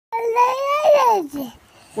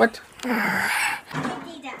What?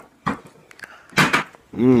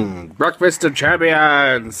 Breakfast of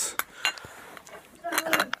champions.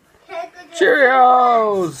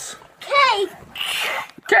 Cheerios.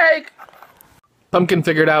 Cake. Pumpkin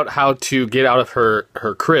figured out how to get out of her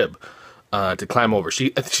crib to climb over.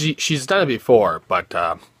 She's done it before, but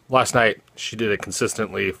last night she did it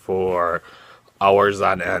consistently for hours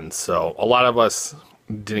on end. So a lot of us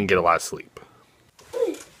didn't get a lot of sleep.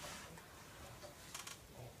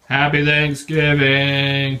 Happy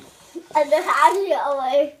Thanksgiving.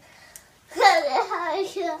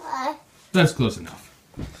 That's close enough.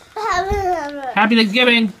 Happy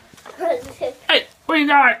Thanksgiving. Hey, what you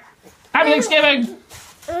got? Happy Thanksgiving.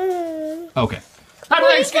 Okay. Happy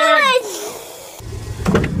Thanksgiving.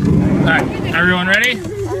 All right, everyone ready?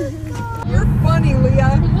 You're funny,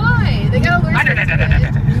 Leah. Why? They gotta learn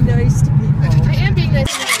Be nice to people. I am being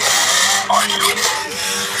nice to people. Are you?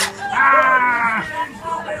 Ah!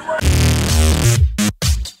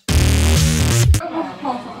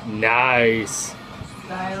 Nice.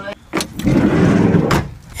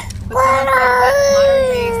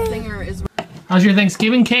 How's your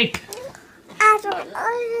Thanksgiving cake? I don't know.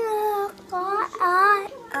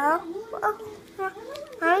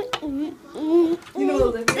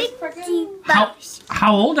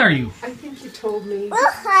 How old are you? I think you told me.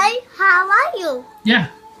 Well, hi, how are you? Yeah.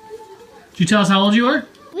 Did you tell us how old you are?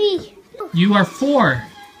 3. You are 4.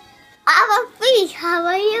 I'm a 3. How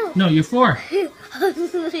are you? No, you're 4. 3.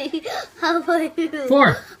 How are you?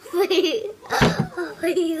 4. 3. How are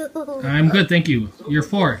you? I'm good, thank you. You're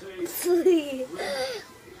 4. 3.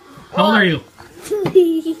 How old are you?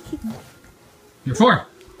 3. You're 4.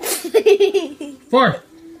 4.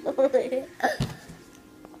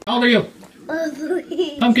 How old are you?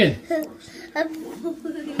 Pumpkin.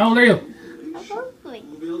 How old are you?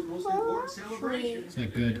 Is that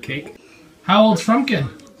good cake? How old's Frumpkin?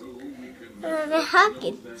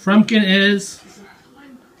 Frumpkin is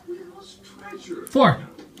 4.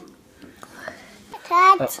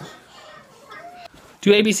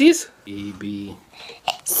 Two ABCs? E, B.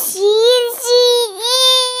 C, D, E,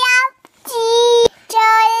 F, G,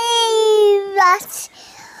 H,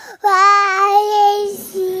 I,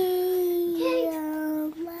 J,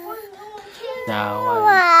 Now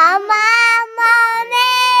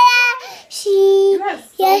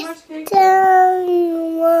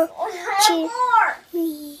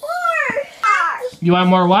you want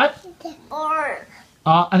more what?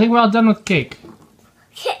 I think we're all done with cake.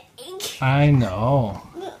 I know.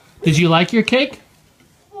 Did you like your cake?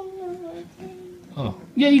 Oh,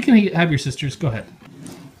 yeah, you can have your sister's. Go ahead.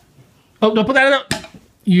 Oh, don't put that up.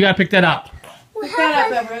 You gotta pick that up. Pick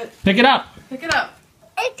that up, Everett. Pick it up. Pick it up.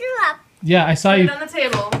 Yeah, I saw Put you. it on the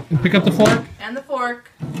table. And pick up the fork. And the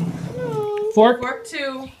fork. Fork. Fork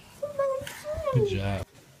 2. Good job.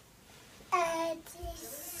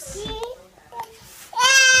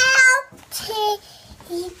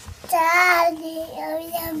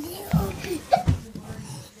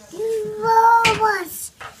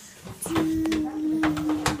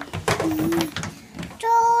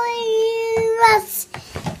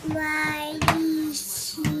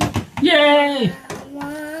 Yay!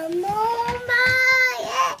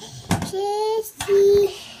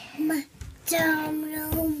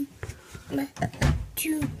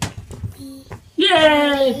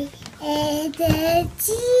 Yay!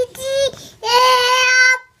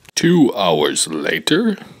 2 hours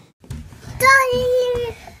later.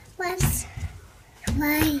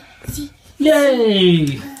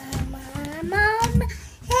 Yay!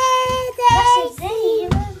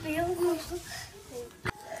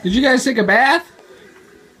 Did you guys take a bath?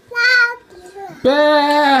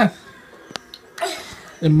 Bath!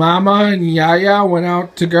 And Mama and Yaya went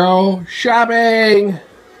out to go shopping.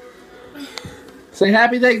 Say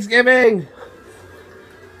Happy Thanksgiving!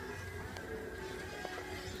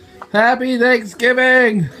 Happy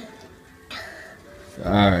Thanksgiving!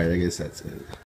 Alright, I guess that's it.